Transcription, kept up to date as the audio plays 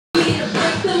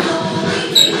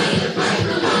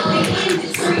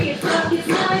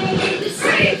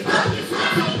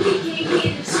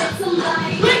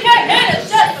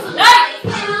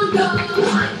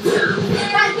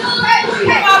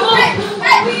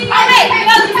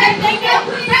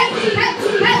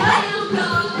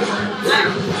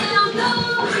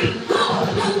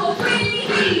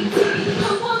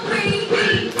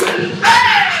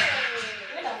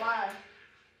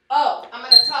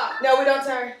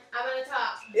the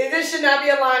top. This should not be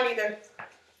a line either.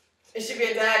 It should be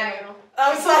a diagonal.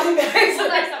 I'm sorry, It's guys.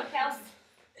 like some cows.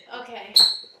 Okay.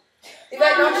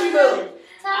 Yvette, don't you move.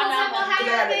 How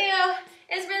y'all feel?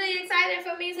 It's really exciting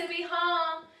for me to be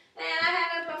home. And I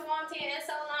haven't performed here in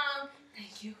so long.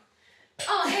 Thank you.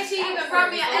 Oh, and she even brought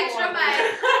me an extra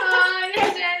mic. Oh,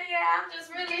 yeah, I'm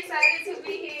just really excited to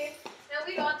be here. And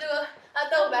we gonna do a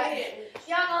throwback.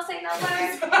 Y'all gonna say no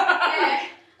words? Yeah.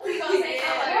 We gonna say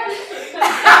no words.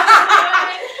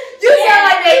 You sound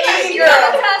like that Iggy girl.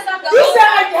 You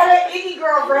sound like that Iggy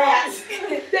girl raps.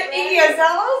 The Iggy is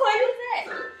I was like, who's that?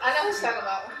 I know what she's talking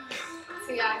about.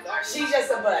 See, y'all are. She's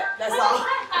just a butt. That's all.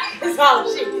 That's all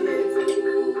she is.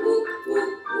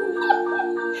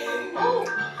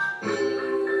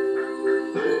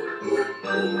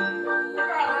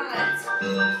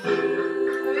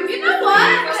 You know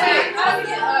what?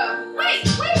 Wait.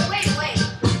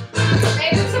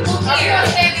 Maybe we should move here.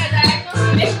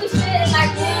 Maybe we should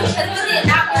like move because we did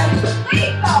not move.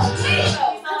 Wait though.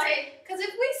 Okay, because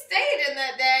if we stayed in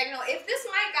that diagonal, if this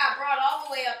mic got brought all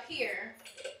the way up here.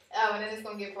 Oh, and then it's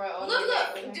gonna get brought all Look.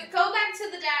 Go back to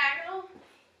the diagonal.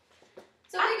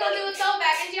 So we gonna do a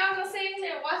throwback, and y'all gonna say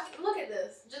anything. Watch. Look at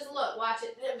this. Just look. Watch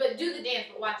it. But do the dance.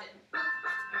 But watch it.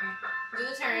 Do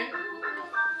the turn.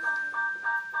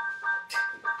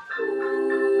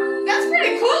 That's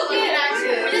pretty cool looking,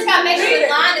 actually. We just gotta make sure the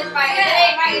line is right. If it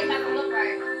ain't right, it's not gonna look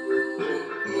right.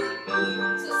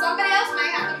 So somebody else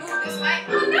might have to move this mic.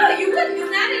 Oh no, you couldn't. It's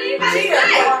not anybody's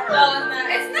mic. No,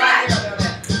 it's not.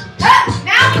 It's not.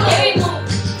 Now move.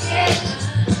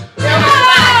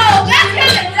 Oh, that's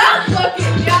kind of dumb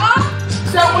looking, y'all.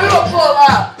 So we will pull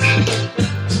up.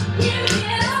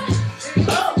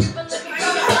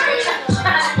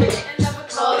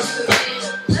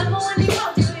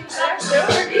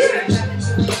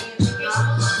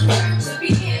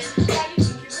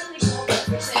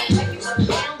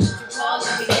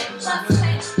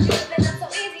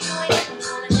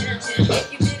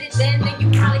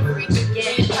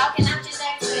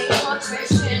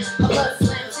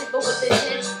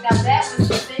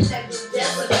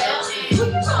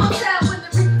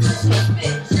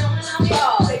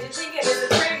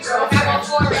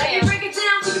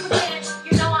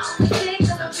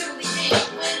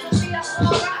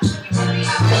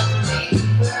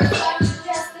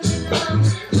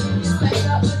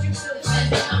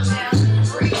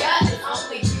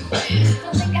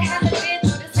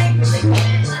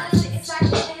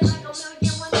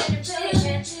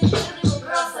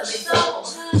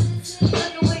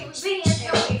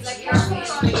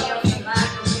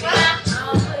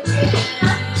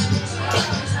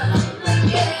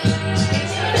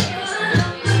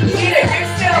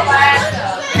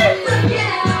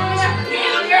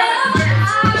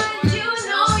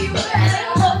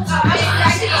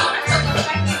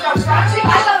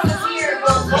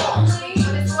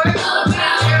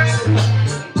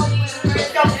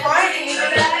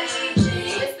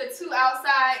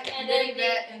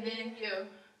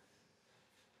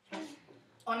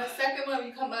 On the second one,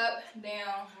 you come up,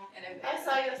 down, and then back. I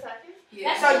saw your second.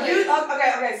 Yeah. So you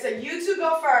okay. So you two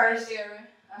go first.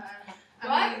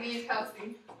 What? Me and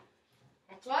Kelsey.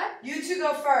 What? You two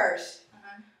go first,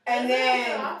 and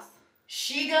then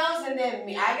she goes, and then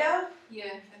me. I go. Yeah.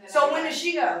 And then So when does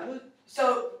she go?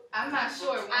 So I'm not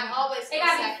sure. I'm always It go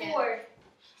got second. before.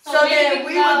 So then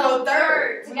we would go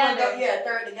third. We would together. go, yeah,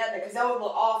 third together, because that would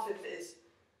look off if it's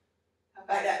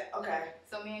like that. Okay.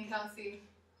 So me and Kelsey,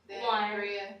 then One.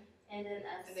 Maria, And then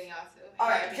us. and then y'all two. All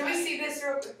right. Can we see this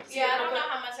real quick? Yeah, I don't know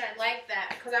how much I like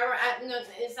that because no,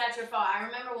 it's not your fault. I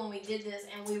remember when we did this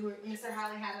and Mr.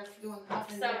 Holly had us doing up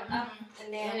and So down,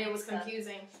 and then and it was stuff.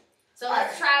 confusing. So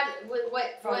let's try with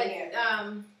what again.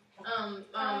 Again.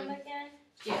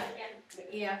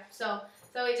 Yeah. So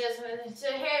we just to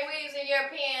here we use the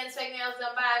Europeans, taking out the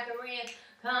by Korean.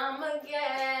 Come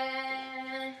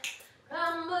again,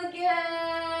 come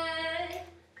again,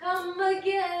 come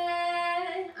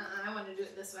again. I want to do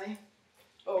it this way.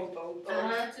 Boom, boom, boom.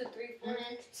 1, 2, 3, 4.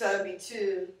 So it'd be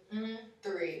 2, Mm-hmm.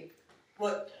 3.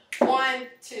 What? 1,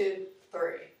 2, 3.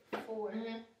 4.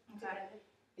 Mm-hmm. Okay.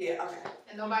 Yeah. Okay.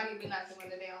 And nobody be not doing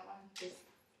the down one. Just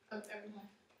up everyone.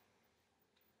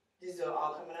 These are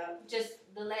all coming up. Just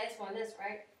the last one, this,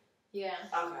 right? Yeah.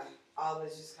 Okay. All of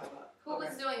us just come up. Who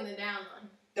was doing the down one?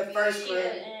 The first group?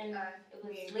 And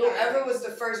it was Whoever was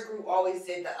the first group always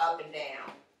did the up and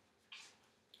down.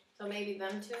 So maybe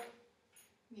them two?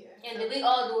 Yeah. And then we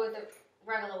all do it the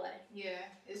regular way. Yeah.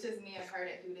 It's just me and her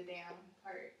that do the down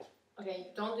part. Okay,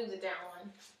 don't do the down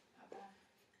one. Okay.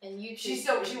 And you two. She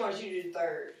wants you to do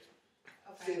third.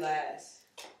 Okay. Do last.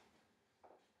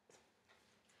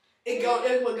 It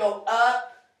would go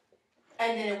up,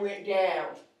 and then it went down,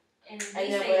 And and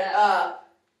we then it stay went up,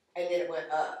 and then it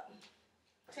went up.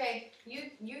 Okay,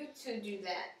 you two do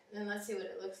that, and let's see what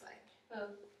it looks like. Who?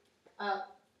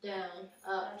 Up, down,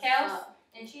 up, Kels up.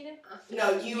 and Cheetah?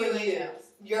 No, you and you.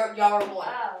 Kels. Y'all are one.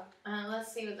 Oh.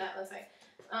 Let's see what that looks like.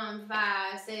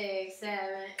 5, 6, 7,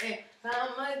 8.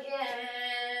 Come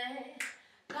again,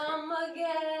 come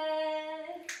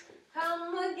again,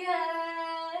 come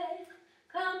again,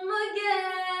 come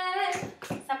again.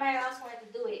 Somebody else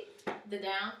wanted to do it. The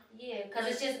down? Yeah, because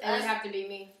it's just It would us. have to be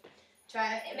me.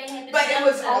 Try it. It may have to But be it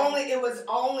was us.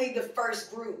 only the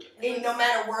first group. And no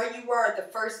matter where you were,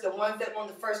 the ones that won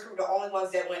the first group, the only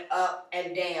ones that went up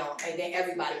and down, and then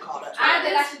everybody caught up. I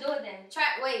think I should do it then. Try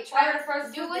Try the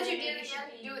first. do group, what then you did it should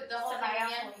again. be Do it the whole somebody thing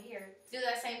else again. over here. Do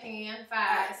that same thing again.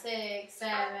 5, 6,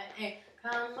 7, 8.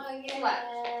 Come again. What?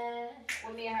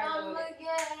 With me and her Come do it.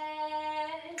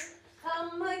 again.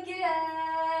 Come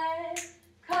again.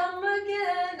 Come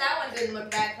again. That one didn't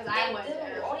look bad because I went They do,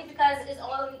 down. only because it's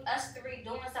only us three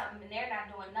doing something and they're not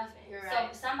doing nothing. You're so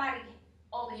right. somebody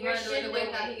over You here want to do it should the do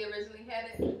way how it. he originally had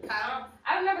it? How?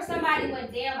 I remember somebody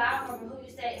went down, but I don't remember who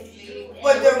you said it was you. and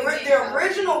But then we did the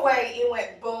original way, it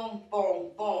went boom, boom,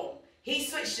 boom. He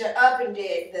switched it up and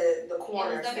did the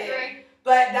corners double there. three.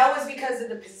 But that was because of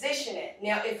the positioning.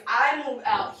 Now, if I move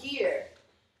out here,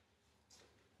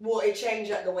 will it change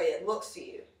up the way it looks to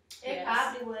you? It Yes.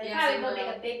 probably would. It Yes, probably it would will.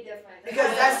 make a big difference.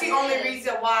 Because that's the only It is.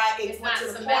 reason why it It's went not to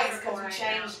the points, symmetrical because we right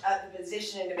changed up the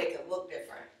positioning to make it look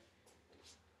different.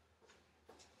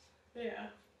 Yeah.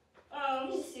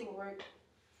 You just see what works.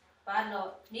 But I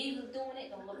know neither doing it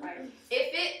don't look right.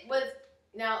 If it was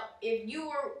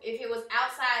if it was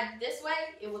outside this way,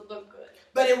 it would look good.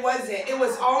 But it wasn't. It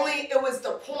was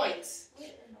the points.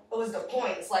 It was the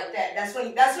points like that. That's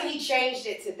when he changed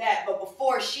it to that. But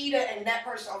before, Sheeta and that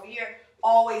person over here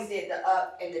always did the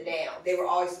up and the down. They were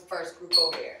always the first group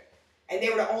over there. And they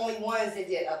were the only ones that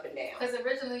did up and down. Because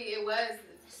originally it was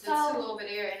the So- 2 over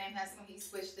there, and then that's when he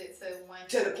switched it to 1.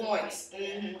 To the points.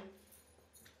 Mm-hmm.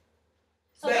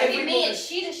 So But maybe if we me move and it-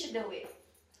 Sheeta should do it.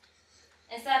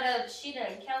 Instead of Sheeta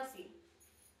and Kelsey.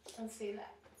 Let's see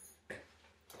that.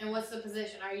 And what's the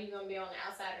position? Are you gonna be on the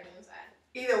outside or the inside?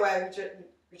 Either way,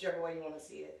 whichever way you want to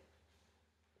see it.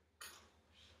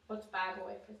 What's bad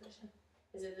boy position?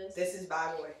 Is it this? This is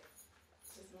by the way.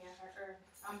 Just me and her.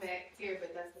 I'm back here,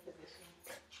 but that's the position.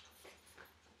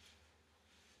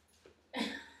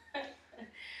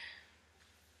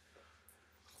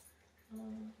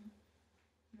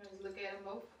 Let's look at them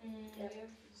both.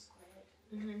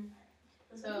 Mm-hmm.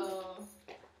 So,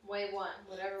 way 1,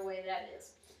 whatever way that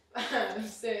is. 5,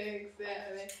 6,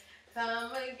 7.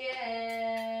 Come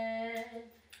again.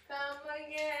 Come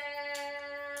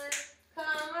again.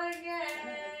 Come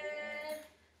again.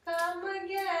 Come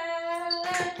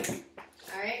again.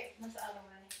 All right. What's the other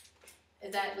way?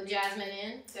 Is that with Jasmine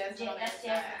in? That's on that That's side.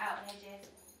 Jasmine out and Jasmine.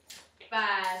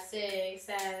 5, 6,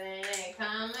 7, 8.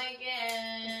 Come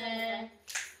again.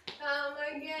 Come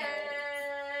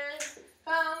again.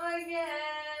 Come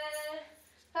again.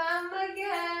 Come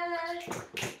again.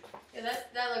 Yeah,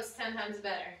 that looks 10 times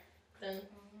better than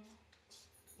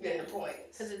Then the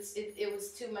points. because it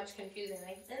was too much confusing.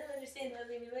 Like I don't understand how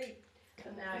they relate.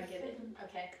 But now I get it.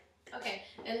 Okay. Okay.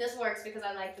 And this works because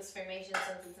I like this formation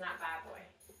since it's not bad boy.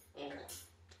 Okay.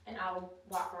 And I'll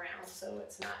walk around so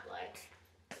it's not like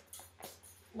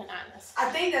monotonous. I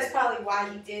think that's probably why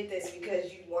he did this,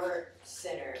 because you weren't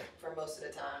centered for most of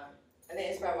the time. I think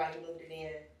that's probably why he moved it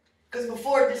in. Because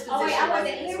before this position Oh wait, I wasn't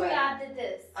wasn't this here way. when y'all did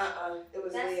this. It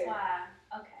was That's there. why.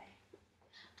 Okay.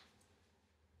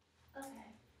 Okay.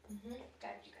 Mm-hmm.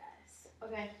 Got you guys.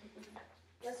 Okay.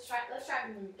 Let's try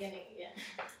from the beginning again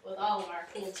with all of our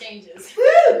cool changes.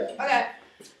 Woo! Okay.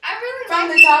 I really From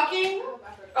like the talking?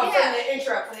 Oh, Yeah. from the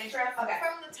intro. From the intro? Okay.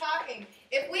 from the talking.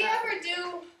 If we ever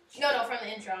do no, from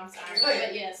the intro, I'm sorry. Oh, yeah.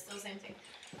 But yeah, still same thing.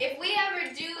 If we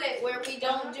ever do it where we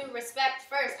don't do respect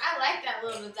first, I like that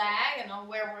little diagonal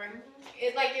where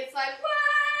it's like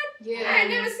what? Yeah. I ain't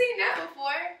never seen that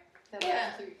before.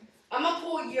 Yeah. I'm going to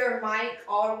pull your mic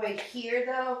all the way here,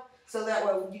 though, so that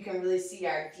way you can really see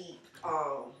our deep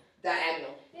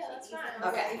diagonal. Yeah, that's fine.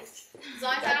 Okay. As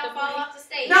long as I don't fall off the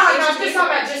stage. No, I'm just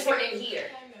talking about just right in here.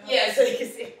 Yeah, so you can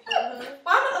see. Uh-huh.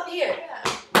 Well, I'm up here.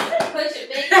 Yeah. Push it,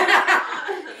 baby.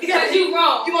 Because you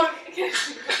wrong. You want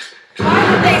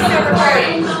why did they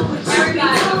celebrate?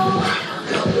 Everybody.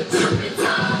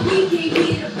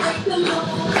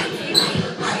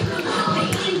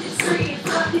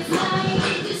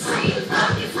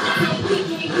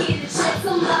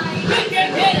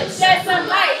 Shed some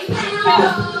light. Back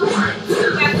up.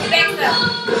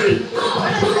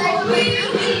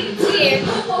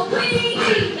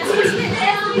 Here.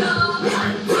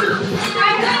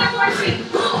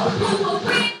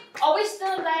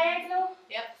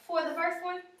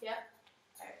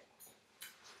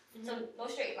 So no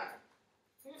straight line.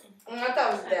 I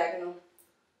thought it was diagonal.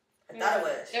 I thought it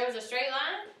was. There was a straight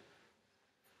line?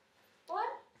 What?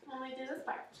 When we do this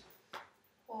part.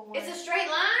 It's It's a straight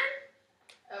line?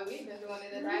 Oh, we've been doing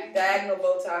it at Diagonal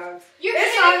both times. You're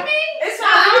It's kidding fine. me? It's No,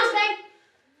 I fine. don't think.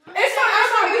 It's fine.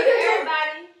 It's fine. We can do it.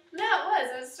 Everybody. No, it was.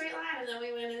 It was a straight line, and then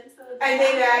we went into the. And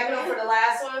then diagonal for the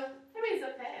last one. I mean, it's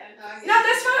okay. No,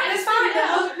 that's fine. That's fine.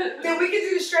 Then we can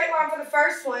do the straight line for the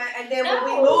first one, and then when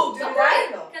we move, do the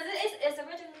diagonal. Because it's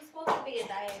originally supposed to be a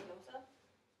diagonal. So.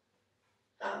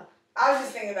 Oh. I was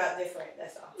just thinking about different.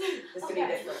 That's all. This could be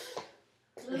different.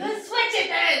 Let's switch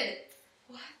it then.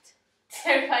 What?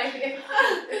 Everybody.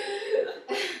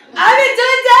 I've been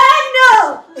doing diagonal.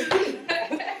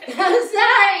 I'm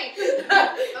sorry.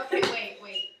 Okay,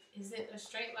 wait. Is it a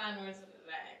straight line or is it a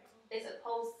diagonal? It's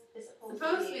supposed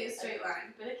to be a straight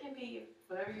line, but it can be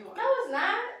whatever you want. No, it's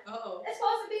not. Oh. It's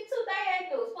supposed to be two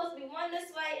diagonals. It's supposed to be one this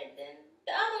way and then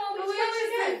the other one But we we switch always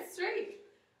again. said straight.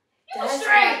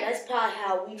 That's probably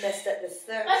how we messed up the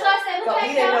circle. That's why I said, But look we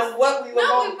at didn't y'all. know what we were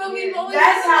going but we've always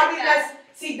That's done how like we that. messed.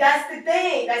 See, that's the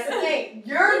thing. That's the thing.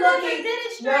 You're We never looking. did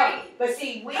it No, straight. but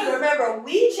see, we remember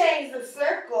we changed the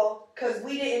circle because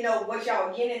we didn't know what y'all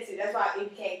were getting into. That's why it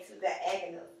became to the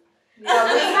diagonal. So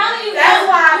that's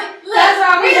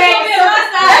why we had to.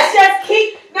 Let's just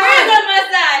keep. No, on my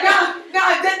side. no.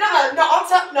 I'm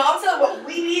telling what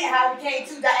we did. How we came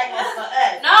two diagonals for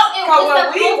us. No, it Cause was when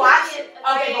we supposed watched to it, be a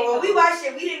okay, but when we diagonal. watched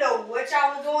it, we didn't know what y'all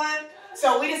was doing.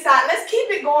 So we decided let's keep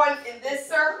it going in this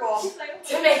circle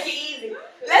to make it easy.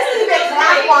 Let's keep it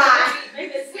clockwise.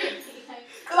 Like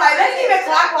let's keep it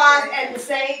clockwise and the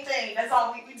same thing. That's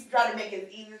all we try to make it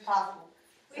as easy as possible.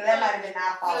 So that might have been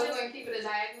our So fault. we're going to keep it a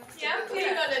diagonal? Yeah,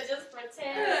 we're gonna just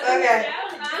pretend. Okay. Yeah,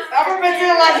 I'm gonna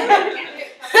pretend like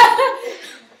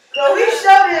so we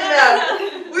showed it enough.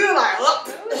 We were like, look,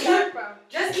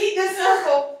 just keep this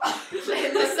circle.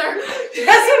 in the circle.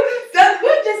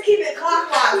 We'll just keep it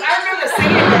clockwise. I remember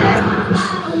saying that. I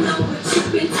don't know what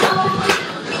you've been told.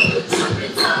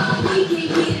 We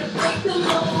can't get a break the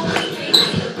mold. We can't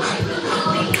get a break the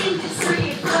mold. The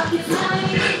industry is fucking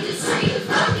tight. Industry is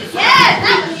fucking tight. Yes,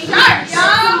 that was sharp,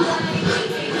 y'all. We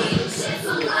can't get a shed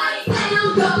some light.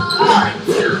 Down go.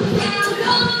 Down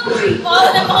go. All of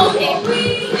them on it.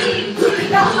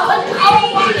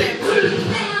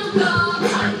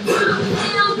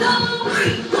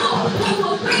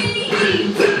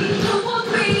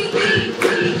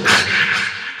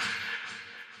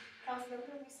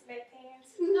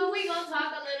 No, we gonna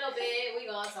talk a little bit. We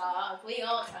gonna talk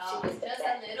just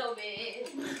a little bit.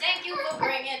 Thank you for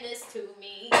bringing this to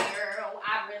me, girl.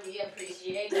 I really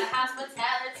appreciate the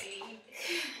hospitality.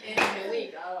 And here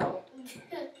we go.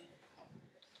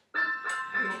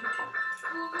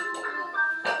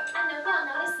 I know y'all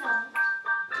know this song.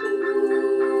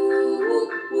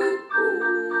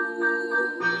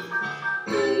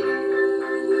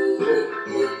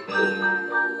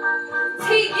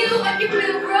 Take you if you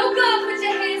feel real good, put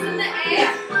your hands in the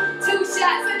air. 2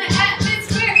 shots in the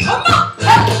atmosphere. Come on!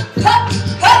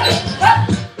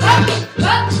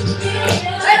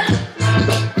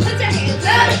 Put your hands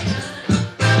up.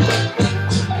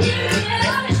 Girl,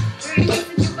 you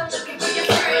said you were looking for your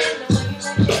friend. The one you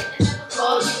left it and never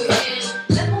called you again.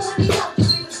 Remember when we told you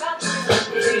we was about to be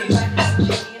big? Right now, you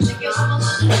think you're all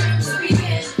alone this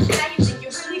weekend. Now you think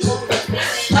you're really going to be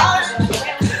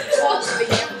walk over you.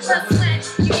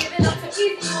 You give it up so easy, you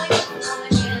ain't even wanna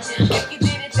hand him. If you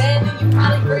did it then you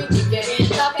probably break it again.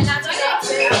 Talking out your neck,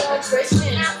 say you're a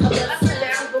Christian. I'm a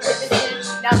listener, super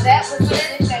witnessing. Now that was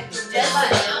something that you just said.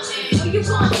 Who you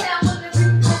gonna tell when the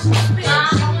repercussions spin?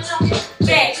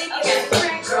 Back, okay,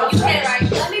 girl, you said it right.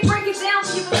 Let me break it down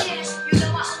for you again. You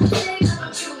know I understand 'cause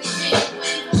I'm truly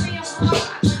genuine. For real, I know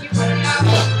you really are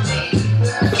amazing.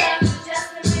 Girl, that was just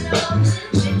a minimum.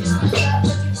 Then just what's up,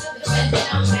 but you still depending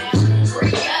on that.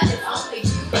 Free up, it's only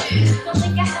human. Don't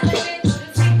think I haven't been through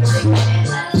this ain't predicament.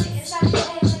 Let us get inside your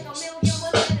head like a million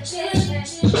women in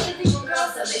attention. Typical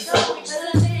girls, so they told me to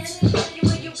listen.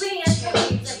 Where you been?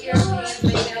 Take your hands,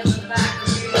 make that look like a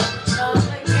real.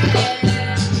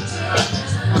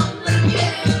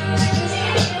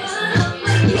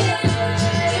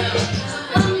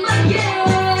 Oh my God.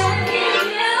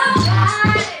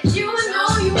 You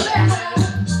know you better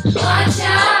watch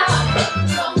out.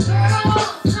 Some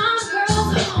girls, some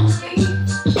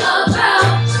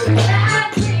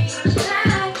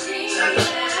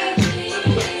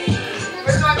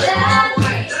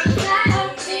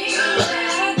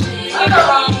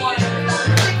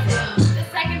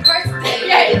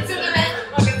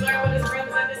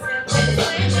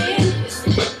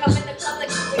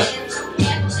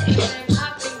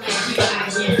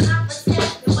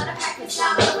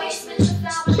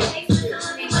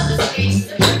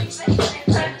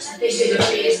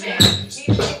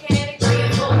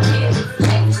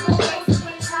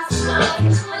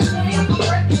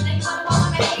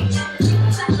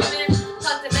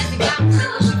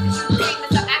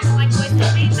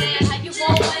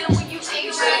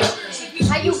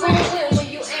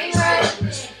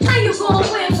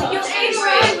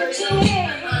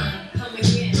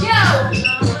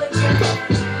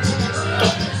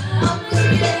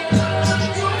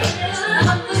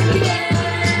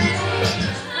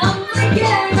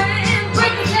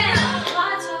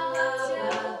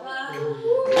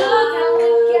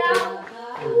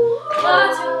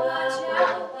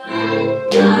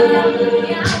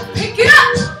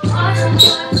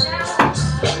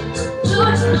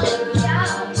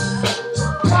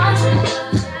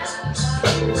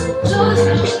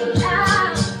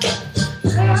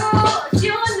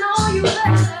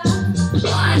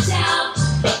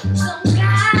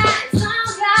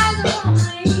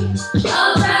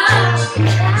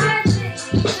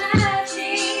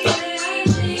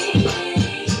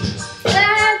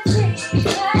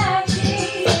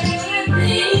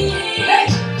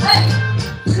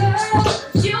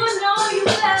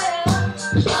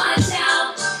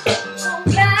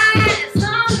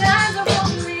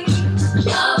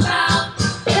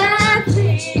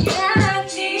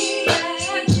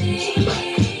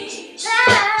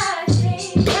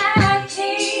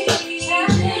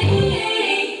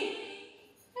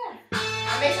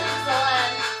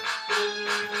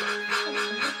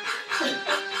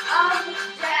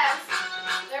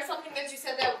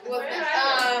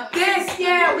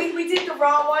We did the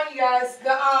wrong one, you guys.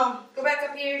 Go back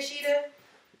up here, Sheeta.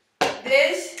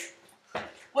 This,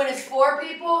 when it's 4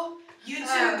 people, you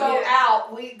two go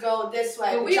out. We go this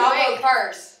way. But y'all go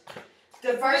first.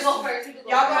 The first, y'all go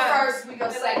first. We go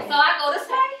second. So I go this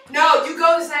way? No, you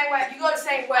go the same way. You go the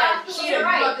same way. Sheeta, you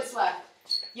go this way.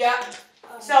 Yep.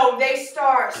 So they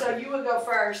start. So you would go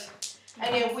first,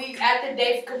 and then we, after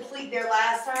they complete their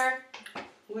last turn,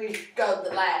 we go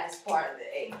the last part of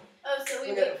the 8. Oh, so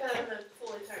we wait for them to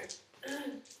fully turn.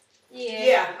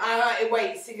 Yeah. It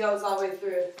waits. It goes all the way through.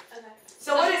 Okay.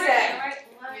 So what is that?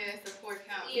 Yeah, it's the 4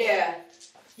 count.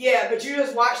 Yeah, but you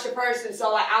just watch the person.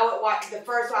 So like I would watch the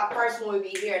first one would be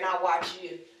here, and I watch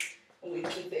you, and we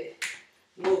keep it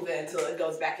moving until it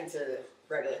goes back into the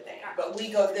regular thing. But we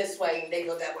go this way, and they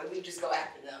go that way. We just go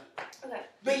after them. Okay.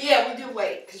 But yeah, we do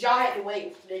wait, cause y'all had to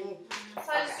wait. Then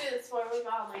So I just do this for we've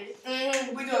all waited.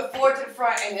 we do it 4 to the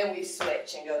front, and then we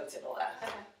switch and go to the left.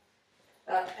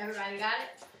 Okay. Everybody got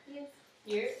it? Yes.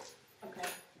 You. Okay.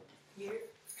 You.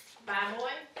 Bye,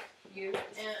 boy. You.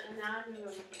 And now I'm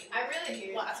moving. I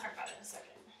really. Well, I'll talk about it in a second.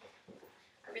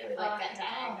 I really like that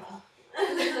diagonal.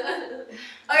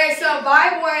 Okay, so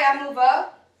bye boy, I move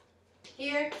up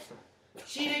here.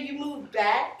 Sheeta, you move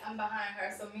back. I'm behind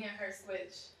her, so me and her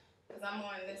switch. Because I'm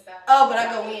on this side. Oh, but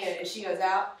I go in and she goes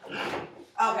out.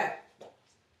 Okay.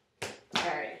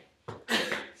 Alright.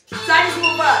 So I just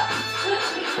move up.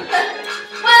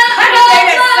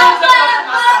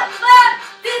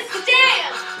 This the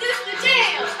jam! This the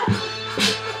jam!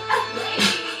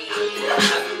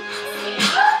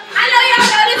 I know y'all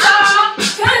know this song.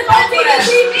 Cause it's on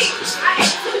TV. I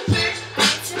ain't too freak, I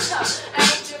ain't too tough. I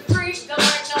ain't too freak, don't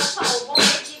work no pole. Won't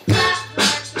make you clap, don't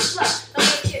work too slow. Don't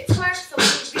make it twerk, so we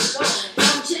be going.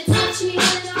 Don't you touch me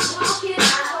when I'm walking. I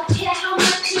don't care how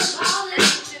much you're calling. I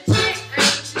ain't too chick, I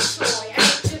ain't too toy. I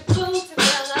ain't too cool to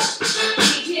fill up.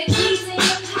 Keep your keys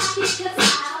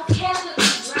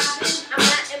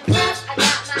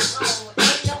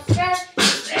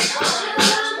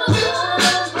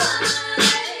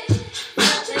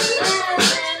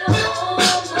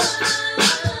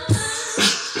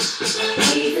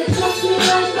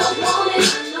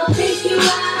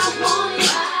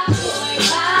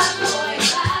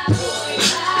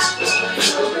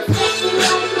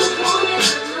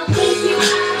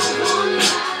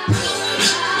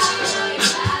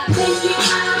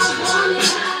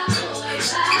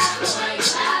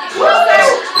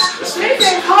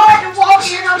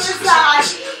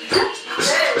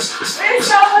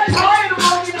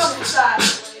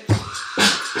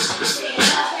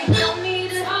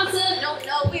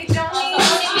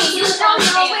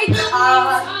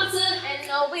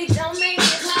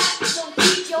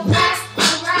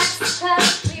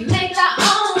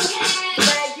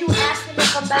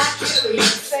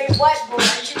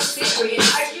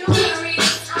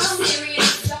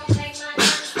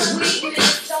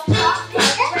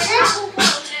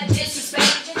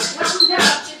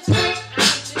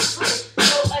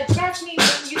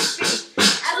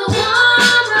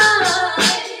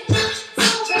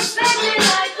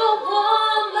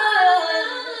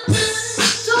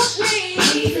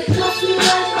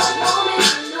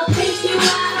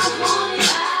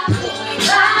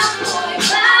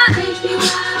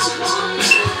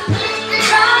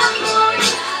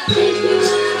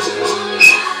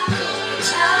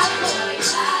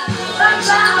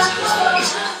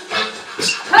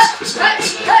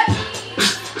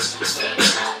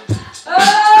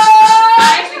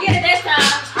I ain't forget it this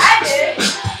time. I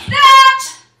did.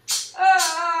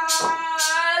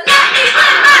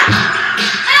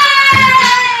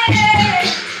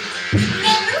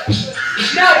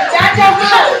 No, that don't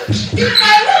move. You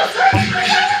might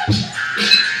lose.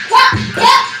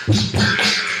 What?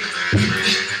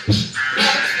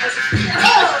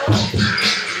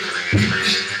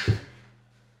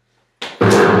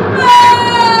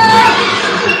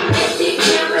 If you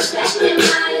can't respect it,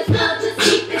 might as well just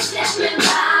keep it stepping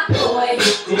by, boy.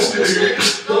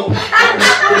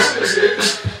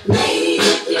 Ladies,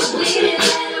 if you're with it,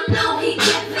 let him know he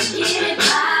can't forget it,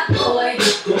 bye, boy.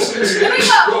 Here we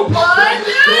go. 1, 2,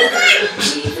 3.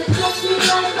 Please address me like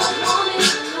I want it.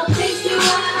 Don't take you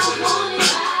how I want it,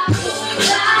 bye, boy.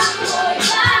 Bye, boy,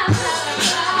 bye, boy.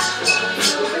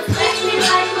 So respect me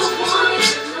like I want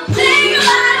it. Don't take you how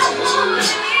I want it.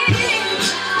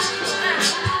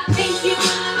 Thank you how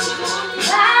I want it,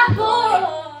 bye, boy.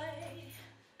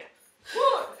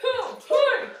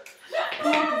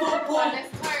 On this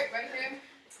part right here.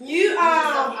 You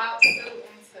Out two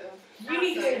into. you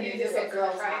need to do this at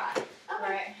Girls High.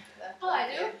 Right. Oh, I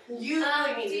do? You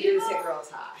really need to do this at Girls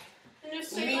High. You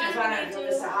need to find out from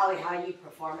Mr. Holly how you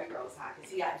perform at Girls High,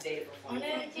 because he got data performance.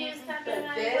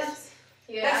 But this,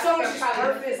 Yeah, that song is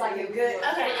perfect. It's like a good.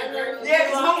 Okay, and then Yeah,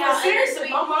 because mama, seriously,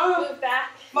 my mom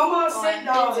sent sent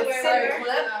a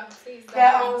clip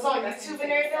that was on YouTube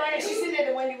and everything like that. She's sitting at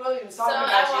the Wendy Williams So song I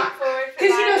about you. walk forward. Because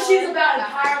you know she's about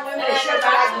empowering women and shit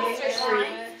about the industry.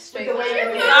 With the way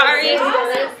you're Sorry.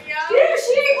 Yeah,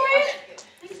 she ain't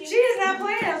playing. She is not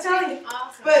playing, I'm telling you.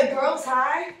 Awesome. But Girls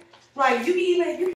High, like you even